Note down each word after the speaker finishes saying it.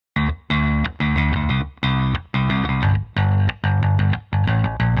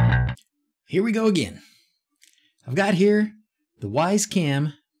Here we go again. I've got here the Wyze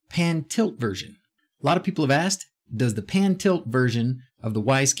Cam pan tilt version. A lot of people have asked, does the pan tilt version of the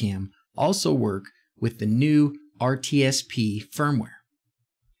Wyze Cam also work with the new RTSP firmware?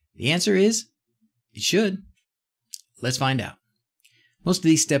 The answer is, it should. Let's find out. Most of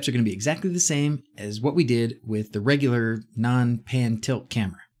these steps are going to be exactly the same as what we did with the regular non-pan tilt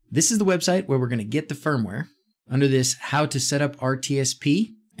camera. This is the website where we're going to get the firmware. Under this how to set up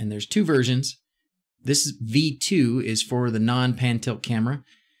RTSP, and there's two versions. This V2 is for the non-pan tilt camera,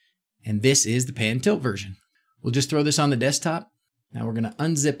 and this is the pan tilt version. We'll just throw this on the desktop. Now we're going to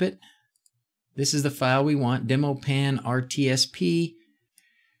unzip it. This is the file we want, demo pan RTSP.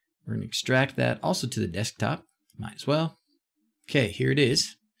 We're going to extract that also to the desktop. Might as well. Okay, here it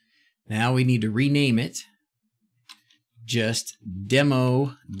is. Now we need to rename it just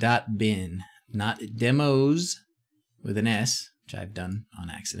demo.bin, not demos with an S, which I've done on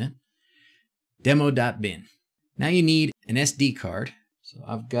accident. Demo.bin. Now you need an SD card. So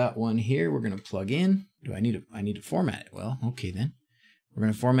I've got one here. We're going to plug in. I need to format it. Well, okay then. We're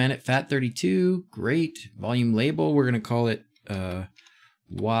going to format it FAT32. Great. Volume label. We're going to call it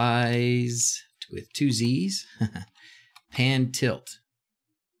Wyze with two Z's. Pan tilt.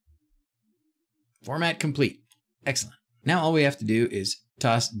 Format complete. Excellent. Now all we have to do is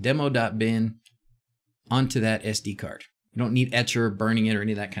toss demo.bin onto that SD card. You don't need etcher, burning it, or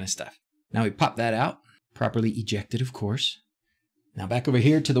any of that kind of stuff. Now we pop that out. Properly ejected, of course. Now back over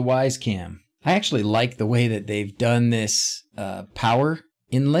here to the Wyze Cam. I actually like the way that they've done this power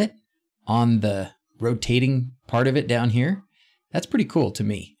inlet on the rotating part of it down here. That's pretty cool to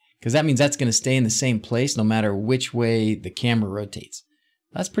me, because that means that's going to stay in the same place no matter which way the camera rotates.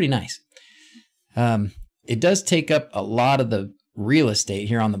 That's pretty nice. It does take up a lot of the real estate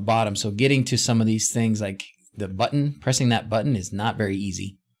here on the bottom, so getting to some of these things like the button, pressing that button is not very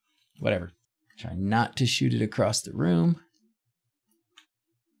easy. Whatever. Try not to shoot it across the room.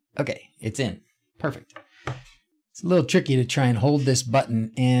 Okay, it's in. Perfect. It's a little tricky to try and hold this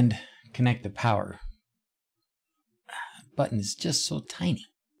button and connect the power. The button is just so tiny.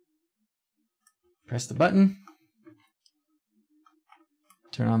 Press the button.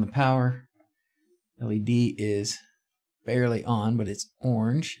 Turn on the power. LED is barely on, but it's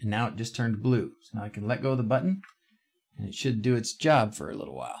orange, and now it just turned blue. So now I can let go of the button, and it should do its job for a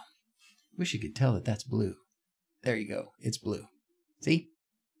little while. Wish you could tell that that's blue. There you go. It's blue. See?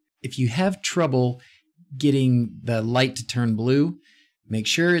 If you have trouble getting the light to turn blue, make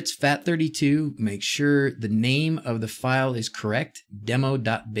sure it's FAT32. Make sure the name of the file is correct,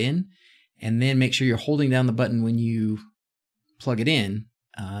 demo.bin, and then make sure you're holding down the button when you plug it in.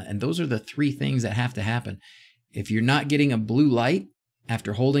 And those are the three things that have to happen. If you're not getting a blue light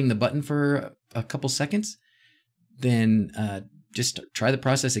after holding the button for a couple seconds, then just try the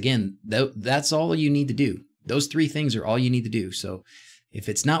process again. That's all you need to do. Those three things are all you need to do. So if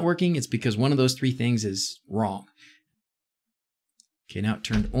it's not working, it's because one of those three things is wrong. Okay, now it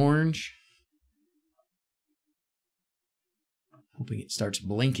turned orange. Hoping it starts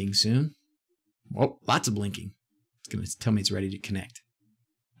blinking soon. Whoa, lots of blinking. It's going to tell me it's ready to connect.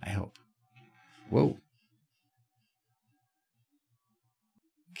 I hope. Whoa.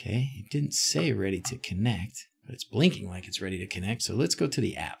 Okay, it didn't say ready to connect, but it's blinking like it's ready to connect. So let's go to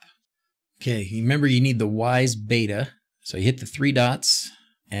the app. Okay, remember you need the Wyze beta. So you hit the three dots,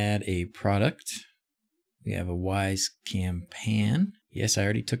 add a product. We have a Wyze Cam pan. Yes, I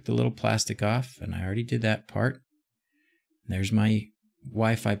already took the little plastic off, and I already did that part. There's my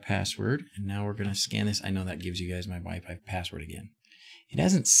Wi-Fi password, and now we're going to scan this. I know that gives you guys my Wi-Fi password again. It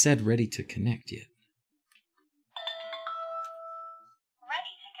hasn't said ready to connect yet.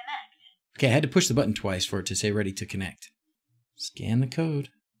 Ready to connect. Okay, I had to push the button twice for it to say ready to connect. Scan the code.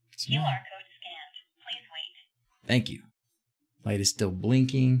 QR code scanned. Please wait. Thank you. Light is still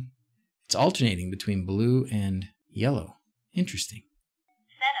blinking. It's alternating between blue and yellow. Interesting.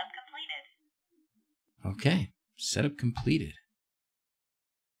 Setup completed. Okay, setup completed.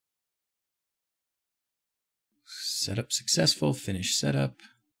 Setup successful, finish setup.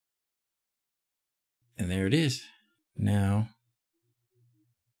 And there it is. Now,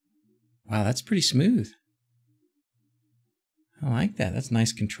 wow, that's pretty smooth. I like that. That's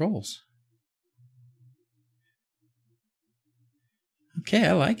nice controls. Okay,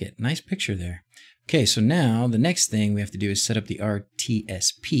 I like it. Nice picture there. Okay, so now the next thing we have to do is set up the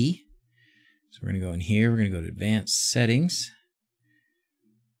RTSP. So we're going to go in here. We're going to go to Advanced Settings.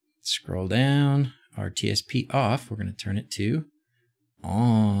 Scroll down. RTSP off. We're going to turn it to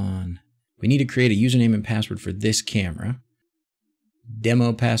on. We need to create a username and password for this camera.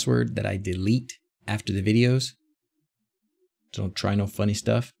 Demo password that I delete after the videos. Don't try no funny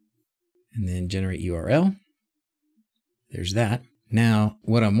stuff. and then generate URL. There's that. Now,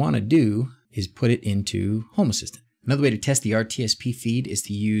 what I want to do is put it into Home Assistant. Another way to test the RTSP feed is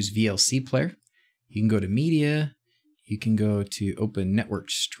to use VLC Player. You can go to Media, you can go to Open Network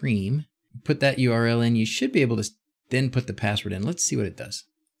Stream, put that URL in. You should be able to then put the password in. Let's see what it does.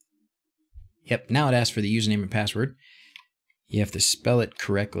 Yep, now it asks for the username and password. You have to spell it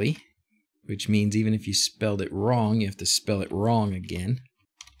correctly, which means even if you spelled it wrong, you have to spell it wrong again.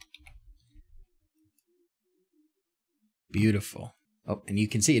 Beautiful. Oh, and you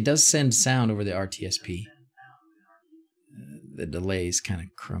can see it does send sound over the RTSP. The delay is kind of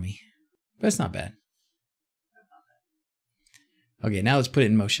crummy, but it's not bad. Okay, now let's put it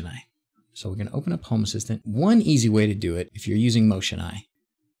in Motion Eye. So we're going to open up Home Assistant. One easy way to do it, if you're using Motion Eye,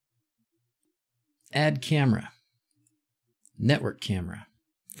 add camera, network camera.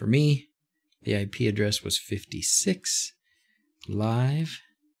 For me, the IP address was 56, live,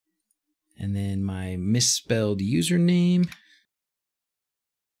 and then my misspelled username.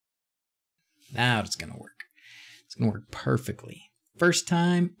 Now it's going to work. It's going to work perfectly. First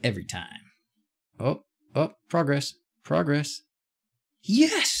time, every time. Oh, progress, progress.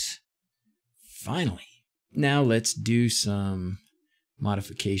 Yes! Finally. Now let's do some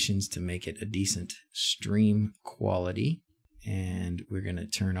modifications to make it a decent stream quality. And we're going to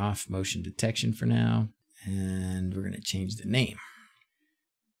turn off motion detection for now. And we're going to change the name.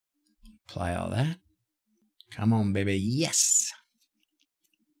 Apply all that. Come on, baby. Yes!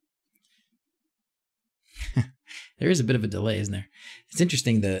 There is a bit of a delay, isn't there? It's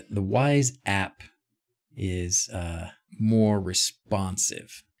interesting, the Wyze app is more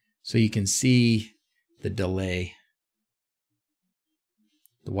responsive. So you can see the delay.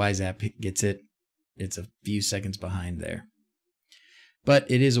 The Wyze app gets it. It's a few seconds behind there. But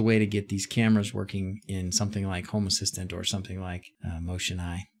it is a way to get these cameras working in something like Home Assistant or something like Motion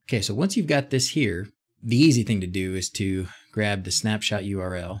Eye. Okay, so once you've got this here, the easy thing to do is to grab the snapshot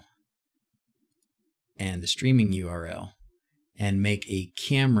URL and the streaming URL and make a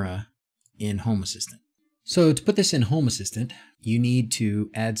camera in Home Assistant. So to put this in Home Assistant, you need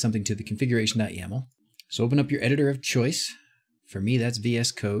to add something to the configuration.yaml. So open up your editor of choice. For me, that's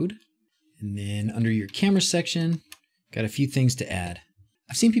VS Code. And then under your camera section, got a few things to add.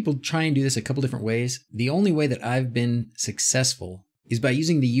 I've seen people try and do this a couple different ways. The only way that I've been successful is by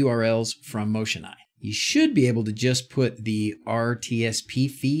using the URLs from Motion Eye. You should be able to just put the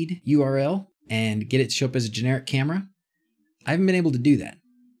RTSP feed URL and get it to show up as a generic camera. I haven't been able to do that.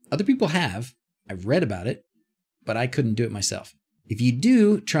 Other people have. I've read about it, but I couldn't do it myself. If you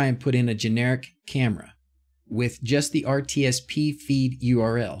do try and put in a generic camera with just the RTSP feed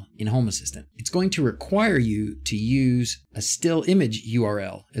URL in Home Assistant, it's going to require you to use a still image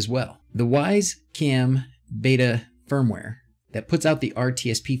URL as well. The Wyze Cam beta firmware that puts out the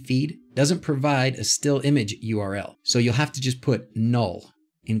RTSP feed doesn't provide a still image URL. So you'll have to just put null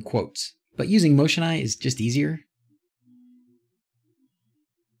in quotes. But using Motion Eye is just easier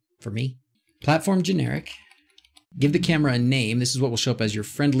for me. Platform generic. Give the camera a name. This is what will show up as your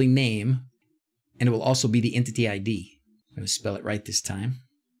friendly name, and it will also be the entity ID. I'm going to spell it right this time.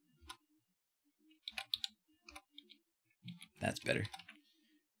 That's better.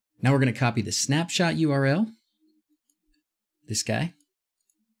 Now we're going to copy the snapshot URL, this guy,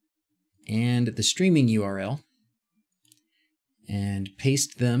 and the streaming URL, and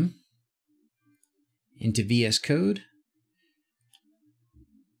paste them into VS Code,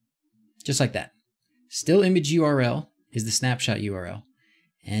 just like that. Still image URL is the snapshot URL,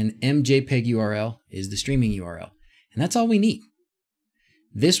 and MJPEG URL is the streaming URL. And that's all we need.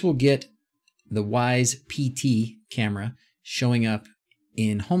 This will get the Wyze PT camera showing up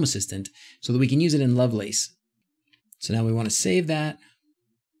in Home Assistant so that we can use it in Lovelace. So now we want to save that,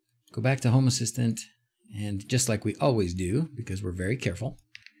 go back to Home Assistant, and just like we always do, because we're very careful,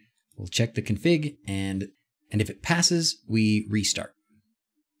 we'll check the config, and if it passes, we restart.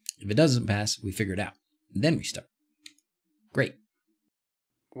 If it doesn't pass, we figure it out, then restart. Great.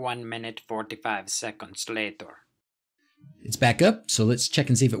 1 minute 45 seconds later. It's back up, so let's check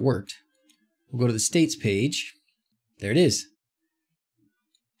and see if it worked. We'll go to the states page. There it is.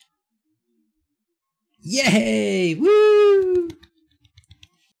 Yay! Woo!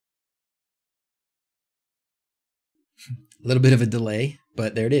 A little bit of a delay,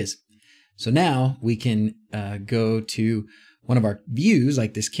 but there it is. So now we can go to one of our views,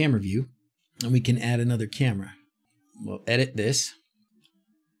 like this camera view, and we can add another camera. We'll edit this,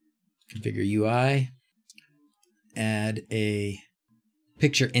 configure UI, add a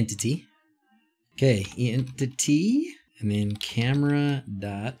picture entity. Okay, entity, and then camera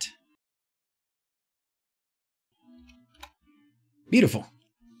dot. Beautiful.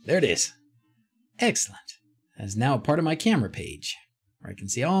 There it is. Excellent. That's now a part of my camera page, where I can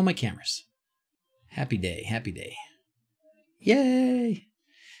see all my cameras. Happy day, happy day. Yay!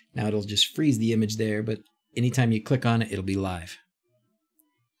 Now it'll just freeze the image there, but anytime you click on it, it'll be live.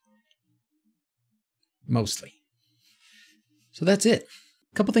 Mostly. So that's it.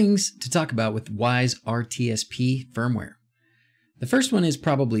 A couple things to talk about with Wyze RTSP firmware. The first one is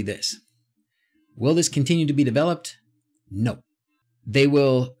probably this. Will this continue to be developed? No. They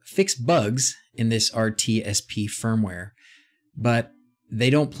will fix bugs in this RTSP firmware, but they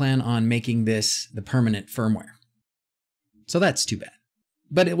don't plan on making this the permanent firmware. So that's too bad.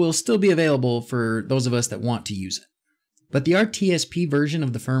 But it will still be available for those of us that want to use it. But the RTSP version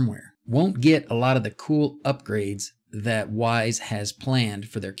of the firmware won't get a lot of the cool upgrades that Wyze has planned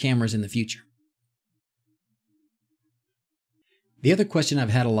for their cameras in the future. The other question I've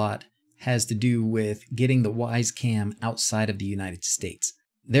had a lot has to do with getting the Wyze Cam outside of the United States.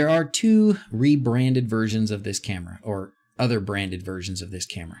 There are two rebranded versions of this camera, or other branded versions of this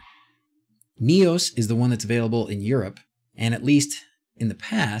camera. Neos is the one that's available in Europe, and at least in the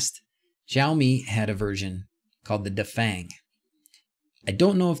past, Xiaomi had a version called the Dafang. I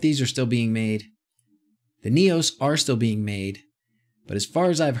don't know if these are still being made. The Neos are still being made, but as far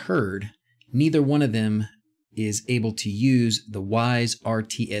as I've heard, neither one of them is able to use the Wyze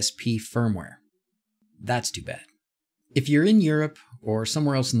RTSP firmware. That's too bad. If you're in Europe or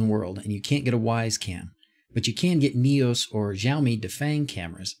somewhere else in the world and you can't get a Wyze Cam, but you can get Neos or Xiaomi Dafang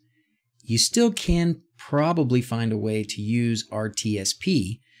cameras, you still can probably find a way to use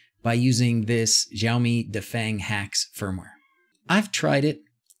RTSP by using this Xiaomi Dafang Hacks firmware. I've tried it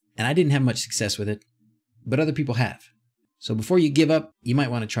and I didn't have much success with it, but other people have. So before you give up, you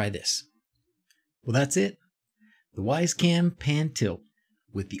might want to try this. Well, that's it. The Wyze Cam Pan Tilt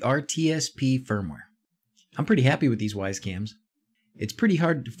with the RTSP firmware. I'm pretty happy with these Wyze Cams. It's pretty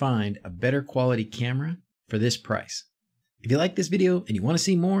hard to find a better quality camera for this price. If you like this video and you want to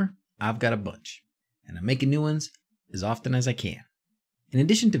see more, I've got a bunch, and I'm making new ones as often as I can. In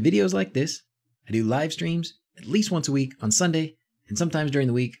addition to videos like this, I do live streams at least once a week on Sunday and sometimes during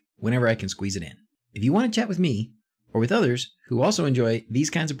the week whenever I can squeeze it in. If you want to chat with me or with others who also enjoy these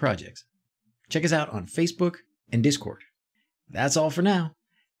kinds of projects, check us out on Facebook and Discord. That's all for now.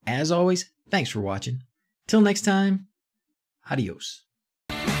 As always, thanks for watching. Till next time, adios.